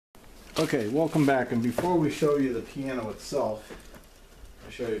Okay, welcome back, and before we show you the piano itself,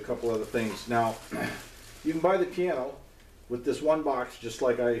 I'll show you a couple other things. Now, you can buy the piano with this one box just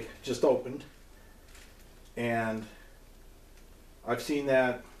like I just opened, and I've seen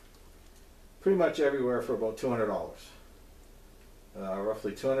that pretty much everywhere for about $200.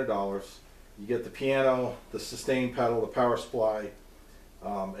 Roughly $200. You get the piano, the sustain pedal, the power supply,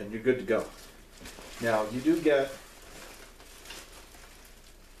 and you're good to go. Now, you do get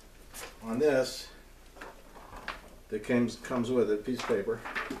on this that comes with it, a piece of paper.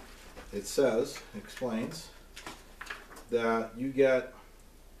 It says, explains that you get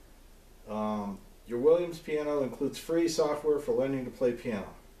your Williams piano includes free software for learning to play piano.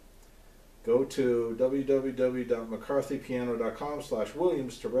 Go to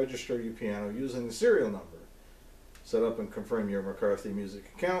www.mccarthypiano.com/Williams to register your piano using the serial number. Set up and confirm your McCarthy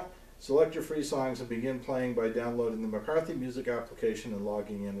Music account. Select your free songs and begin playing by downloading the McCarthy Music application and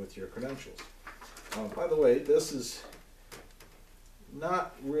logging in with your credentials. By the way, this is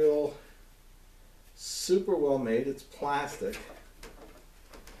not real super well made. It's plastic.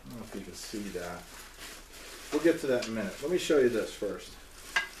 I don't know if you can see that. We'll get to that in a minute. Let me show you this first.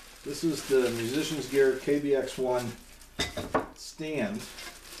 This is the Musician's Gear KBX1 stand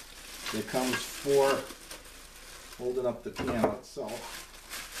that comes for holding up the piano itself.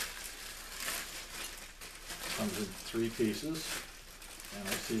 Comes in 3 pieces, and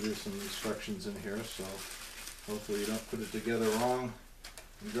I see there's some instructions in here, so hopefully you don't put it together wrong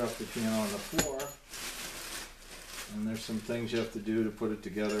and drop the piano on the floor. And there's some things you have to do to put it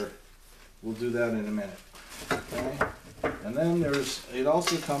together. We'll do that in a minute. Okay? And then it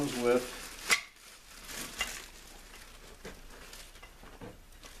also comes with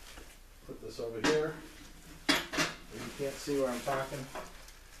put this over here. You can't see where I'm talking.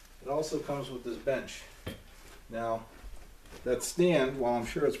 It also comes with this bench. Now, that stand, while I'm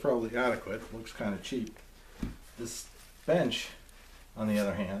sure it's probably adequate, looks kind of cheap. This bench, on the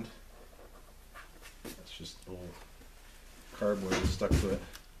other hand, that's just old cardboard stuck to it,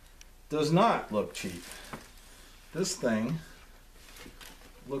 does not look cheap. This thing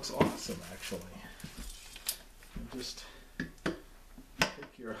looks awesome, actually. You just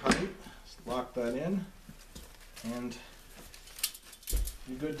pick your height, lock that in, and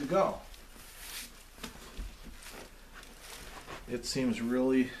you're good to go. It seems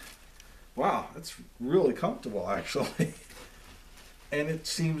really, wow, it's really comfortable actually. And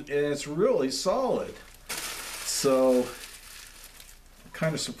it's really solid. So, I'm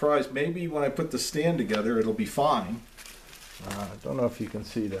kind of surprised. Maybe when I put the stand together, it'll be fine. I don't know if you can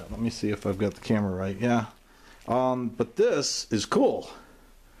see that. Let me see if I've got the camera right. Yeah. But this is cool.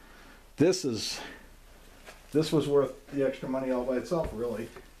 This was worth the extra money all by itself, really.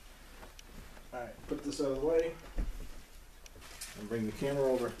 Alright, put this out of the way. And bring the camera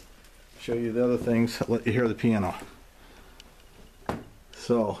over, show you the other things, let you hear the piano.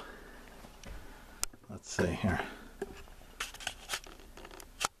 So, let's see here.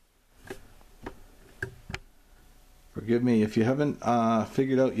 Forgive me if you haven't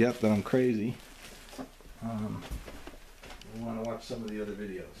figured out yet that I'm crazy. You want to watch some of the other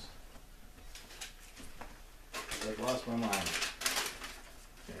videos. I've lost my mind.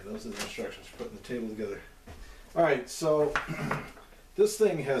 Okay, those are the instructions for putting the table together. Alright, so this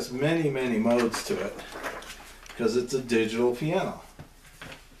thing has many, many modes to it because it's a digital piano.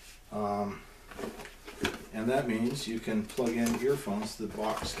 And that means you can plug in earphones. The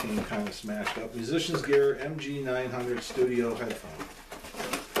box came kind of smashed up. Musician's Gear MG900 Studio headphone.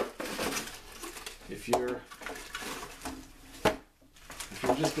 If you're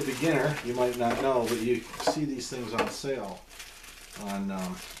just a beginner, you might not know, but you see these things on sale on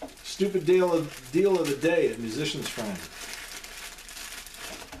stupid deal of the day at Musician's Friend.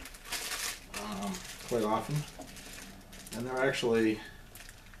 Quite often. And they're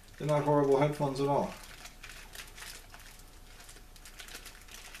not horrible headphones at all.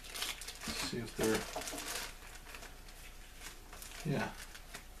 Let's see if they're, yeah.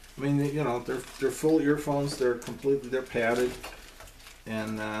 I mean, you know, they're full earphones. They're padded,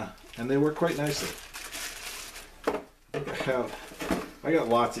 and they work quite nicely. I got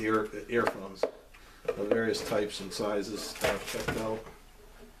lots of earphones of various types and sizes that I've checked out.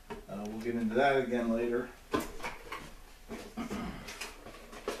 We'll get into that again later.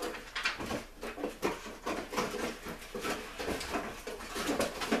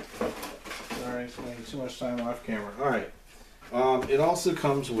 Sorry, spending too much time off camera. Alright. It also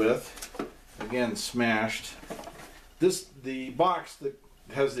comes with, again, smashed. The box that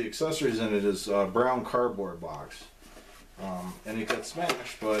has the accessories in it is a brown cardboard box. And it got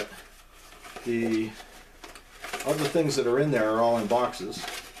smashed, but the other things that are in there are all in boxes.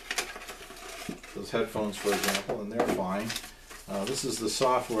 those headphones, for example, and they're fine. This is the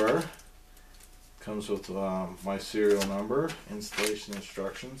software. Comes with my serial number, installation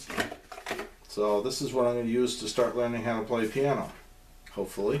instructions. So this is what I'm going to use to start learning how to play piano,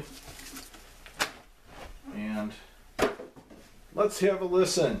 hopefully. And let's have a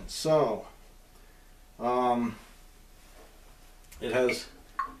listen. So, it has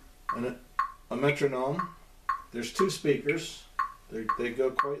a metronome. There's 2 speakers. They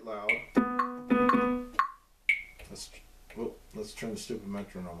go quite loud. Let's turn the stupid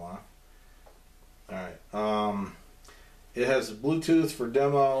metronome off. Alright. It has Bluetooth for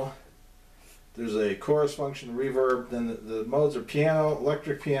demo. There's a chorus function, reverb. Then the modes are piano,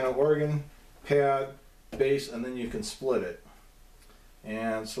 electric piano, organ, pad, bass, and then you can split it.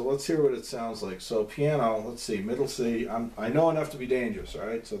 And so let's hear what it sounds like. So piano, let's see, middle C. I know enough to be dangerous,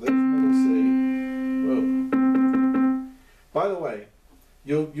 alright? So there's middle C. Whoa. By the way,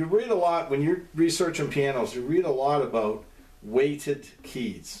 you read a lot, when you're researching pianos, you read a lot about weighted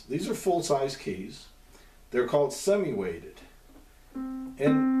keys. These are full-size keys. They're called semi-weighted.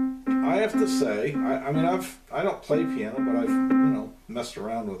 And I have to say, I mean, I don't play piano, but I've, messed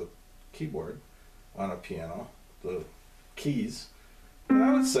around with a keyboard on a piano, the keys. And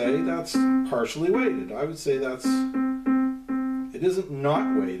I would say that's partially weighted. I would say it isn't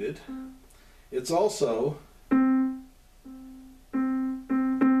not weighted. It's also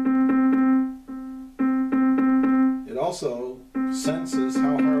senses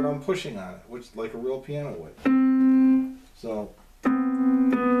how hard I'm pushing on it, which like a real piano would. So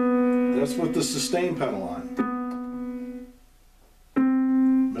that's with the sustain pedal on.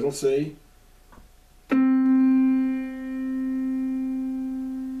 Middle C.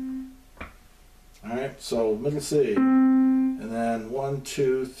 Alright, so middle C. And then 1,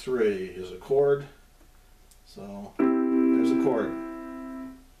 2, 3 is a chord. So there's a chord.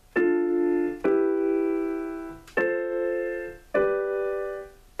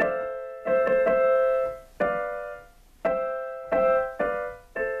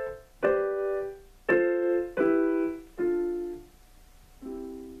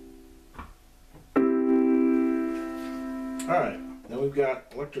 Alright, then we've got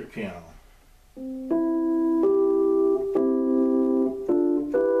electric piano.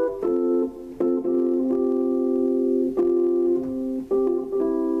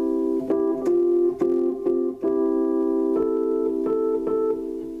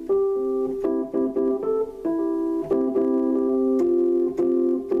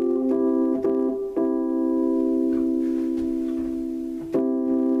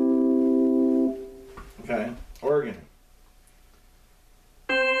 Okay, organ.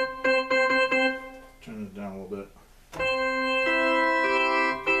 Turn it down a little bit.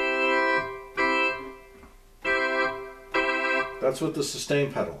 That's with the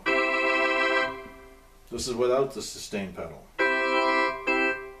sustain pedal. This is without the sustain pedal.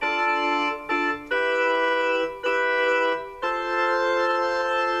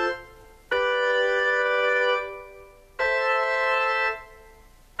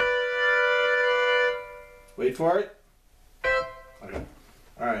 Wait for it. Okay.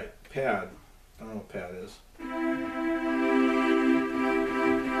 Alright, pad. I don't know what pad is.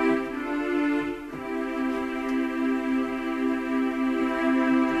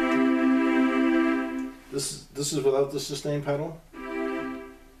 This is without the sustain pedal.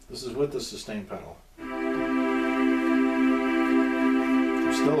 This is with the sustain pedal. I'm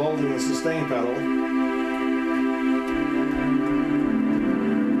still holding the sustain pedal.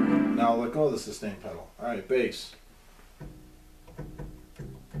 Now let go of the sustain pedal. Alright, bass.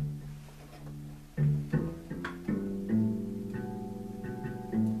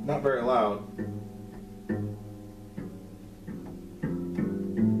 Not very loud.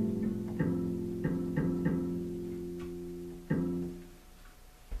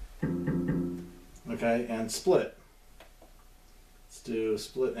 Okay, and split. Let's do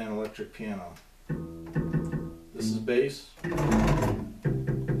split and electric piano. This is bass.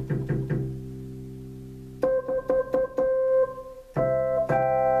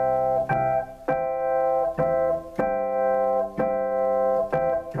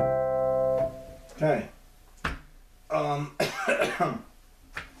 Okay.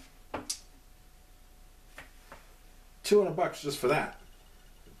 $200 just for that.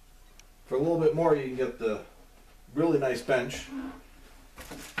 For a little bit more, you can get the really nice bench.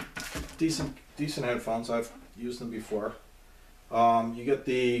 Decent headphones. I've used them before. You get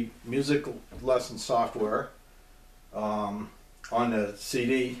the music lesson software on the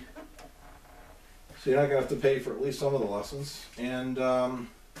CD, so you're not gonna have to pay for at least some of the lessons. And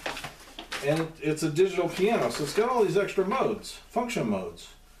it's a digital piano, so it's got all these extra modes, function modes.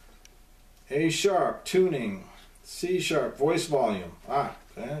 A sharp, tuning. C sharp, voice volume. You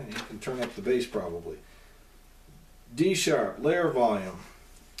can turn up the bass probably. D sharp, layer volume.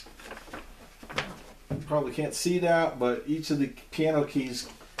 You probably can't see that, but each of the piano keys,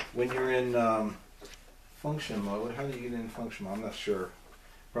 when you're in function mode, how do you get in function mode? I'm not sure.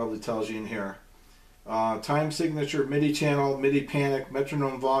 Probably tells you in here. Time signature, MIDI channel, MIDI panic,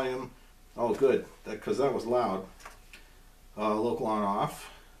 metronome volume. Oh, good, because that was loud. Local on off.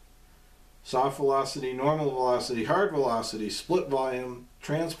 Soft velocity, normal velocity, hard velocity, split volume,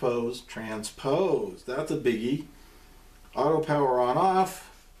 transpose, that's a biggie. Auto power on off,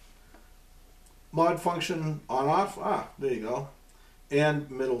 mod function on off, there you go,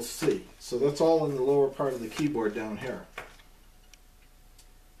 and middle C. So that's all in the lower part of the keyboard down here.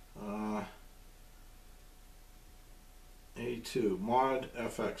 A2, mod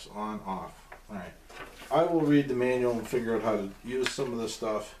FX on off. Alright, I will read the manual and figure out how to use some of this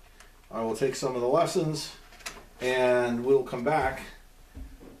stuff. I will take some of the lessons and we'll come back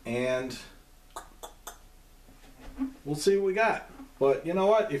and we'll see what we got. But you know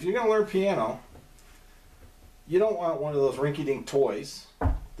what? If you're going to learn piano, you don't want one of those rinky-dink toys.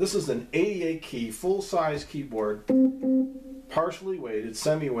 This is an 88 key, full-size keyboard, partially weighted,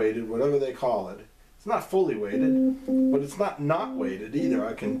 semi-weighted, whatever they call it. It's not fully weighted, but it's not weighted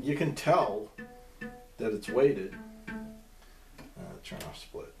either. You can tell that it's weighted. Turn off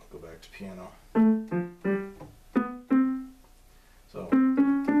split. Go back to piano. So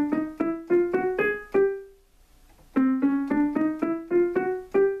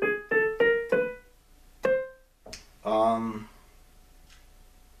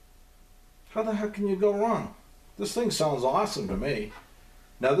how the heck can you go wrong? This thing sounds awesome to me.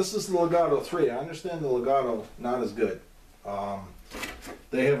 Now this is the Legato 3. I understand the Legato not as good.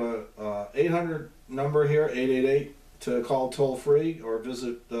 They have a 800 number here, 888. To call toll free or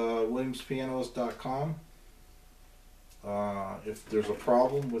visit williamspianos.com if there's a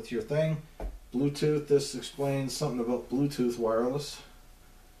problem with your thing. Bluetooth, this explains something about Bluetooth wireless.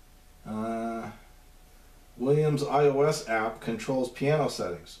 Williams iOS app controls piano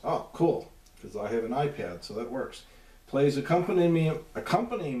settings. Oh, cool, because I have an iPad, so that works. Plays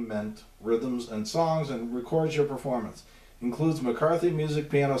accompaniment rhythms and songs and records your performance. Includes McCarthy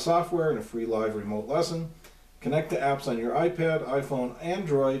Music Piano software and a free live remote lesson. Connect to apps on your iPad, iPhone,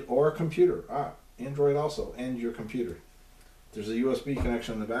 Android, or computer. Android also, and your computer. There's a USB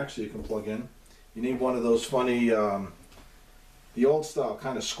connection in the back so you can plug in. You need one of those funny, the old style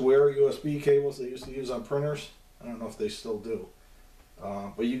kind of square USB cables they used to use on printers. I don't know if they still do.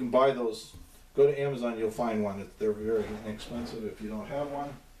 But you can buy those. Go to Amazon, you'll find one. They're very inexpensive if you don't have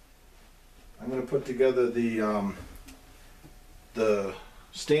one. I'm going to put together the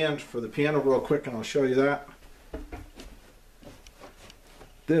stand for the piano real quick and I'll show you that.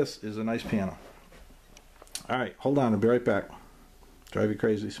 This is a nice piano. Alright, hold on, I'll be right back. Drive you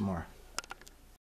crazy some more.